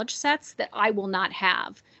tremendous knowledge sets that I will not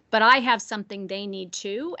have, but I have something they need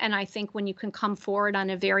too. And I think when you can come forward on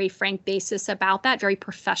a very frank basis about that, very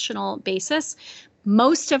professional basis,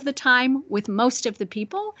 most of the time with most of the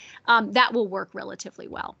people, that will work relatively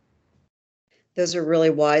well. Those are really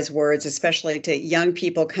wise words, especially to young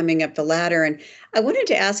people coming up the ladder. And I wanted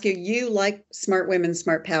to ask you, like Smart Women,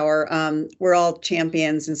 Smart Power, we're all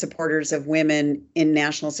champions and supporters of women in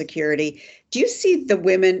national security. Do you see the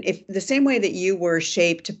women, if the same way that you were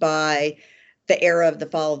shaped by the era of the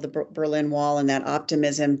fall of the Berlin Wall and that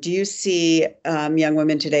optimism, do you see young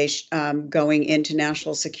women today going into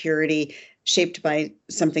national security shaped by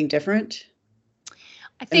something different?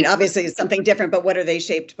 I mean, obviously it's something different, but what are they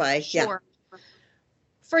shaped by? Sure. Yeah.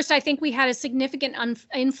 First, I think we had a significant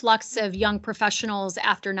influx of young professionals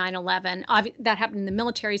after 9/11. That happened in the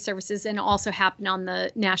military services and also happened on the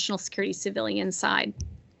national security civilian side.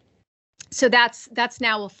 So that's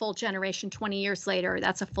now a full generation. 20 years later,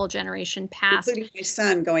 that's a full generation past. Including my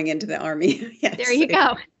son going into the Army. Yes. There you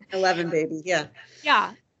go. 11 baby. Yeah.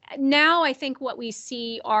 Yeah. Now I think what we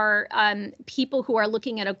see are people who are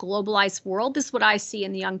looking at a globalized world. This is what I see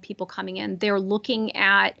in the young people coming in. They're looking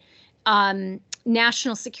at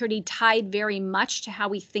national security tied very much to how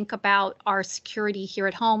we think about our security here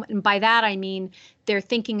at home. And by that, I mean, they're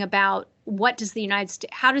thinking about how does the United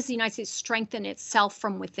States strengthen itself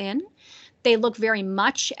from within? They look very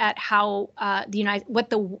much at how what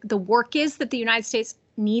the work is that the United States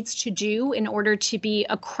needs to do in order to be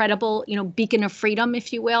a credible, beacon of freedom,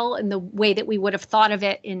 if you will, in the way that we would have thought of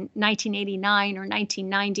it in 1989 or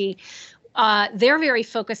 1990. They're very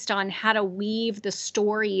focused on how to weave the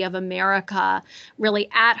story of America really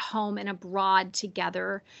at home and abroad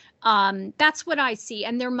together. That's what I see.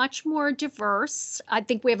 And they're much more diverse. I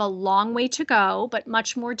think we have a long way to go, but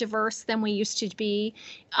much more diverse than we used to be.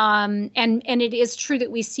 And it is true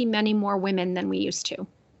that we see many more women than we used to.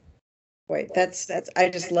 Boy, that's I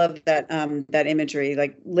just love that that imagery,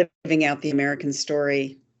 like living out the American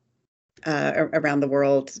story around the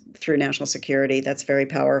world through national security. That's very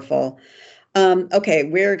powerful. Okay,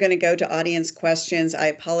 we're going to go to audience questions. I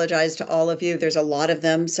apologize to all of you. There's a lot of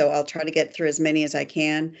them, so I'll try to get through as many as I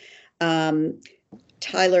can.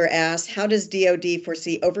 Tyler asks, how does DoD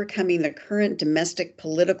foresee overcoming the current domestic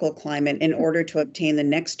political climate in order to obtain the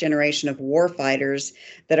next generation of warfighters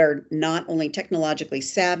that are not only technologically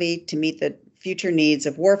savvy to meet the future needs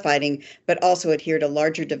of warfighting, but also adhere to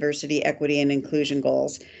larger diversity, equity, and inclusion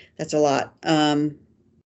goals. That's a lot.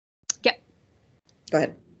 Yep. Go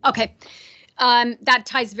ahead. Okay. That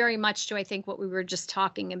ties very much to, I think, what we were just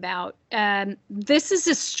talking about. This is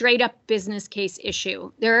a straight up business case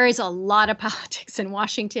issue. There is a lot of politics in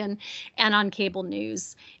Washington and on cable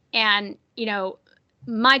news. And,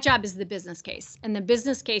 my job is the business case. And the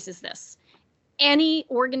business case is this. Any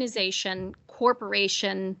organization,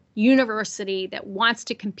 corporation, university that wants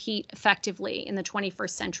to compete effectively in the 21st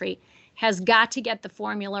century has got to get the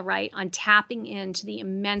formula right on tapping into the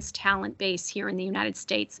immense talent base here in the United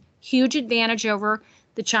States. Huge advantage over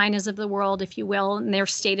the Chinas of the world, if you will, and their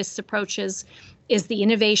statist approaches is the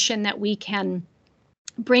innovation that we can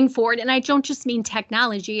bring forward. And I don't just mean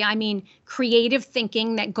technology, I mean creative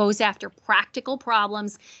thinking that goes after practical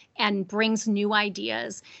problems and brings new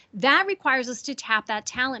ideas. That requires us to tap that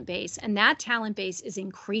talent base. And that talent base is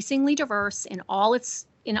increasingly diverse in all its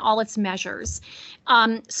measures.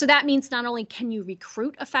 So that means not only can you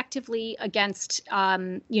recruit effectively against,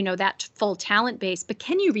 that full talent base, but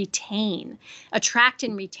can you attract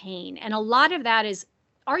and retain? And a lot of that is,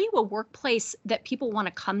 are you a workplace that people want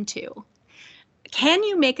to come to? Can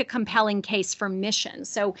you make a compelling case for mission?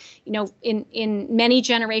 So, in many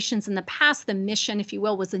generations in the past, the mission, if you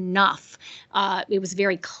will, was enough. It was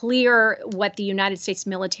very clear what the United States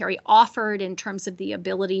military offered in terms of the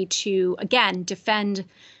ability to, again, defend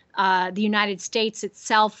the United States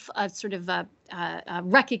itself, sort of a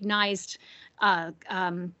recognized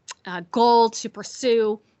goal to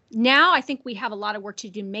pursue. Now, I think we have a lot of work to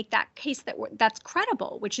do to make that case that's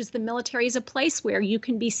credible, which is the military is a place where you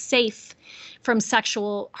can be safe from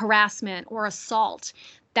sexual harassment or assault,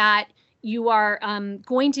 that you are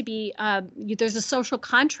going to be, there's a social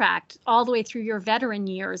contract all the way through your veteran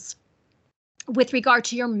years with regard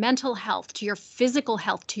to your mental health, to your physical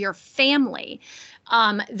health, to your family,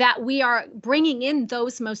 that we are bringing in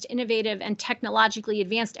those most innovative and technologically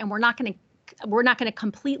advanced, and we're not going to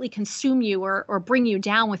completely consume you or bring you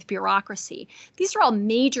down with bureaucracy. These are all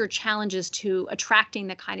major challenges to attracting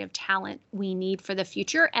the kind of talent we need for the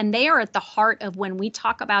future. And they are at the heart of when we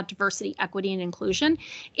talk about diversity, equity, and inclusion.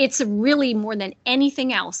 It's really more than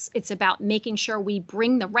anything else. It's about making sure we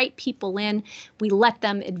bring the right people in. We let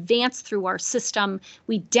them advance through our system.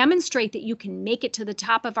 We demonstrate that you can make it to the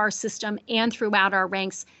top of our system and throughout our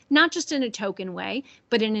ranks, not just in a token way,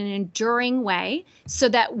 but in an enduring way, so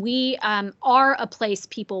that we are a place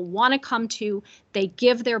people want to come to. They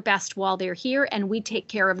give their best while they're here, and we take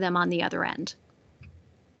care of them on the other end.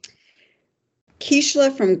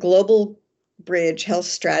 Keishla from Global Bridge Health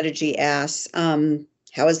Strategy asks,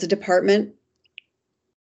 how is the department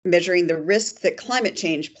measuring the risk that climate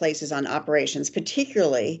change places on operations,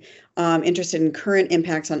 particularly interested in current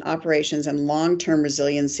impacts on operations and long-term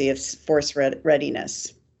resiliency of force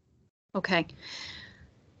readiness? Okay.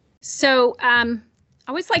 So I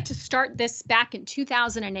always like to start this back in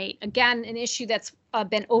 2008. Again, an issue that's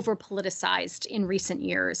been over politicized in recent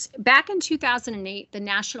years. Back in 2008, the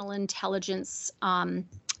National Intelligence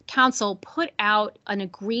Council put out an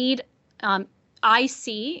agreed IC,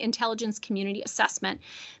 Intelligence Community Assessment,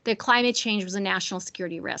 that climate change was a national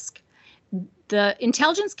security risk. The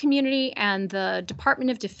intelligence community and the Department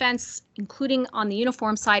of Defense, including on the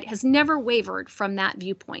uniform side, has never wavered from that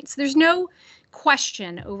viewpoint. So there's no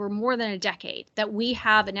question over more than a decade that we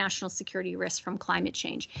have a national security risk from climate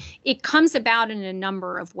change. It comes about in a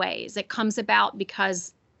number of ways. It comes about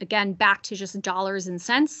because, again, back to just dollars and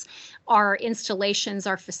cents, our installations,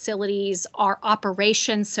 our facilities, our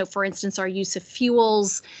operations. So for instance, our use of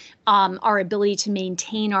fuels, our ability to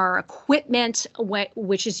maintain our equipment,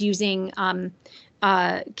 which is using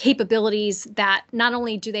capabilities that not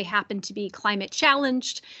only do they happen to be climate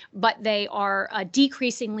challenged, but they are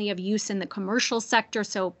decreasingly of use in the commercial sector.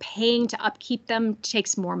 So paying to upkeep them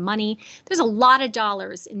takes more money. There's a lot of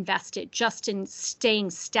dollars invested just in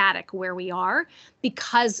staying static where we are,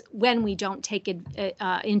 because when we don't take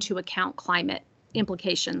into account climate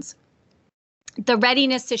implications. The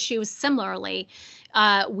readiness issue, similarly,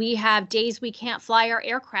 we have days we can't fly our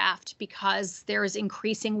aircraft because there's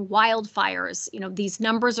increasing wildfires. These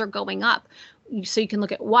numbers are going up. So you can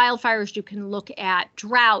look at wildfires, you can look at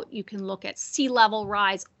drought, you can look at sea level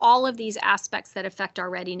rise, all of these aspects that affect our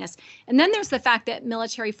readiness. And then there's the fact that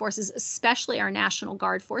military forces, especially our National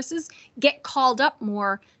Guard forces, get called up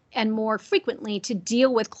more and more frequently to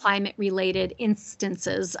deal with climate-related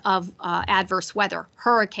instances of adverse weather,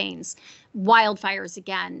 hurricanes, wildfires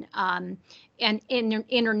again, and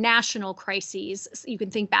international crises. You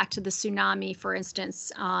can think back to the tsunami, for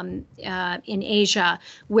instance, in Asia,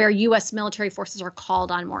 where U.S. military forces are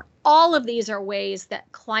called on more. All of these are ways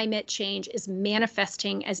that climate change is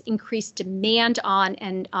manifesting as increased demand on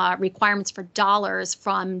and requirements for dollars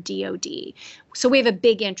from DoD. So we have a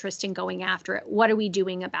big interest in going after it. What are we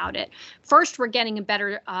doing about it? First, we're getting a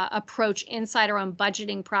better approach inside our own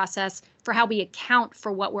budgeting process for how we account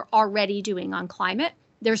for what we're already doing on climate.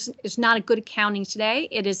 There's not a good accounting today.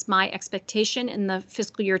 It is my expectation in the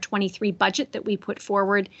fiscal year 23 budget that we put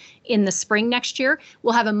forward in the spring next year,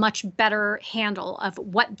 we'll have a much better handle of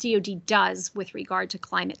what DoD does with regard to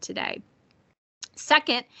climate today.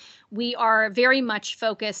 Second, we are very much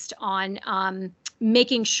focused on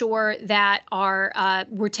making sure that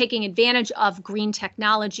we're taking advantage of green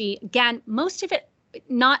technology. Again, most of it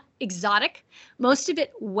not exotic, most of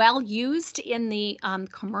it well used in the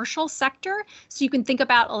commercial sector. So you can think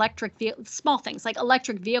about small things like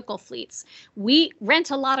electric vehicle fleets. We rent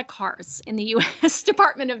a lot of cars in the U.S.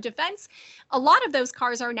 Department of Defense. A lot of those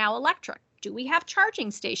cars are now electric. Do we have charging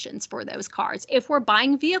stations for those cars? If we're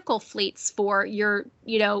buying vehicle fleets for your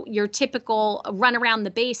typical run around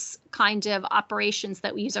the base kind of operations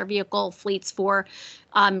that we use our vehicle fleets for,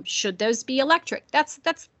 should those be electric?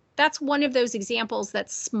 That's one of those examples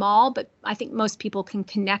that's small, but I think most people can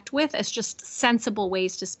connect with as just sensible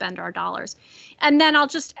ways to spend our dollars. And then I'll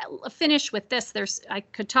just finish with this. I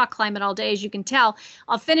could talk climate all day, as you can tell.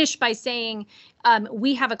 I'll finish by saying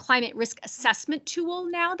we have a climate risk assessment tool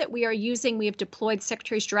now that we are using. We have deployed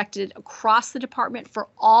secretaries directed across the department for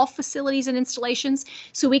all facilities and installations,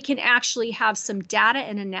 so we can actually have some data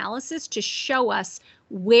and analysis to show us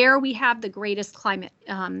where we have the greatest climate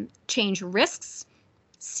change risks.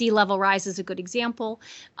 Sea level rise is a good example,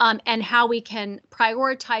 and how we can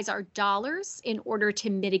prioritize our dollars in order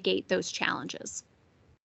to mitigate those challenges.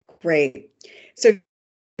 Great. So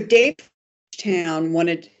Dave Town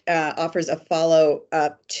offers a follow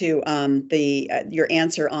up to your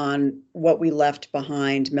answer on what we left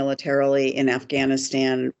behind militarily in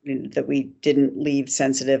Afghanistan, that we didn't leave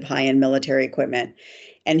sensitive high-end military equipment.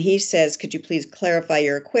 And he says, could you please clarify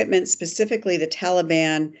your equipment, specifically the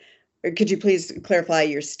Taliban? Or could you please clarify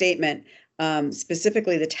your statement?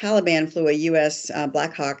 Specifically, the Taliban flew a U.S.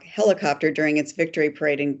 Black Hawk helicopter during its victory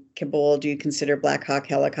parade in Kabul. Do you consider Black Hawk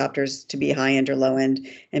helicopters to be high-end or low-end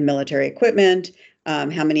in military equipment?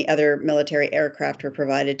 How many other military aircraft were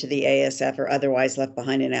provided to the ASF or otherwise left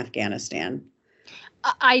behind in Afghanistan?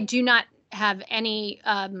 I do not have any.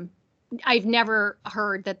 I've never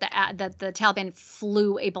heard that the Taliban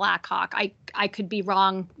flew a Black Hawk. I could be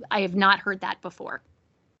wrong. I have not heard that before.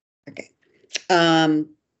 Okay.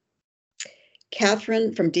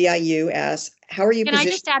 Catherine from DIU asks, how are you Can I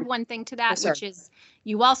just add one thing to that, which is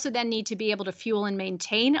you also then need to be able to fuel and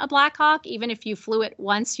maintain a Black Hawk. Even if you flew it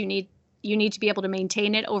once, you need to be able to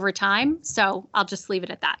maintain it over time. So I'll just leave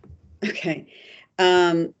it at that. Okay.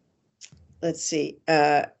 Let's see.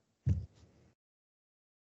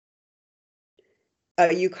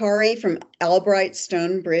 Yukari from Albright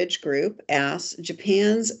Stonebridge Group asks,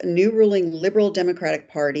 Japan's new ruling Liberal Democratic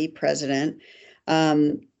Party president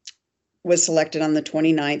was selected on the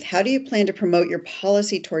 29th. How do you plan to promote your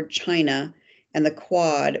policy toward China and the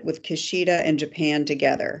Quad with Kishida and Japan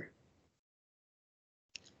together?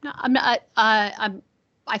 No, I'm not.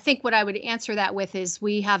 I think what I would answer that with is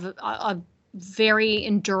we have a very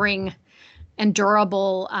enduring and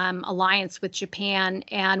durable alliance with Japan,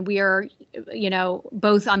 and we are,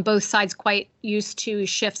 both on both sides quite used to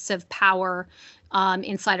shifts of power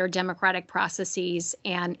inside our democratic processes,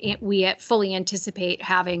 and we fully anticipate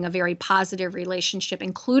having a very positive relationship,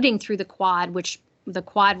 including through the Quad, which the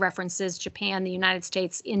Quad references Japan, the United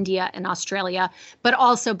States, India, and Australia, but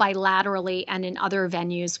also bilaterally and in other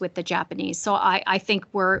venues with the Japanese. So I think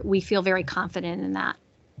we feel very confident in that.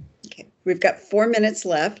 Okay, we've got 4 minutes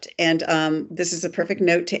left, and this is a perfect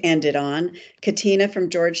note to end it on. Katina from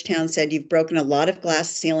Georgetown said, you've broken a lot of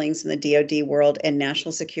glass ceilings in the DoD world and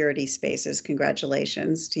national security spaces.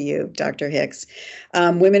 Congratulations to you, Dr. Hicks.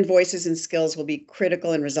 Women voices and skills will be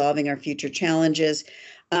critical in resolving our future challenges.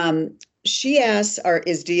 She asks,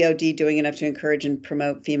 is DoD doing enough to encourage and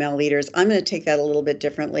promote female leaders? I'm going to take that a little bit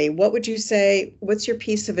differently. What would you say, what's your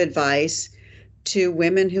piece of advice to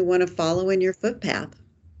women who want to follow in your footpath?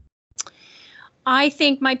 I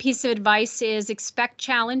think my piece of advice is expect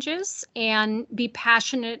challenges and be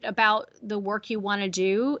passionate about the work you want to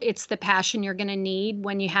do. It's the passion you're going to need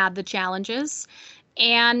when you have the challenges.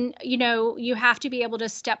 And, you have to be able to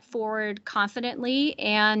step forward confidently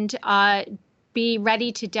and be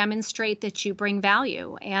ready to demonstrate that you bring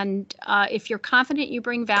value. And if you're confident you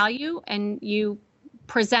bring value and you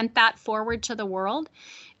present that forward to the world,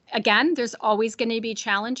 again, there's always going to be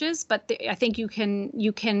challenges, but I think you can,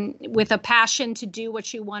 with a passion to do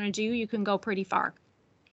what you want to do, you can go pretty far.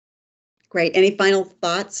 Great. Any final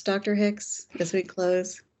thoughts, Dr. Hicks, as we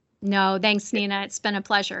close? No, thanks, Nina. It's been a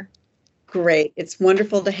pleasure. Great. It's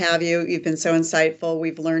wonderful to have you. You've been so insightful.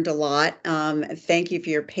 We've learned a lot. Thank you for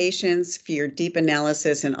your patience, for your deep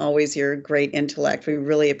analysis, and always your great intellect. We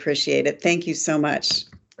really appreciate it. Thank you so much.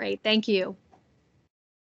 Great. Thank you.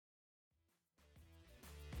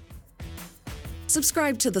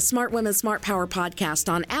 Subscribe to the Smart Women, Smart Power podcast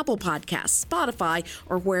on Apple Podcasts, Spotify,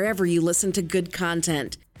 or wherever you listen to good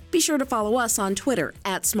content. Be sure to follow us on Twitter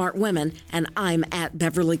 @SmartWomen, and I'm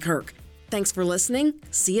 @Beverly Kirk. Thanks for listening.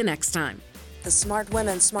 See you next time. The Smart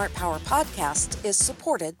Women, Smart Power podcast is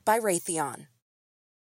supported by Raytheon.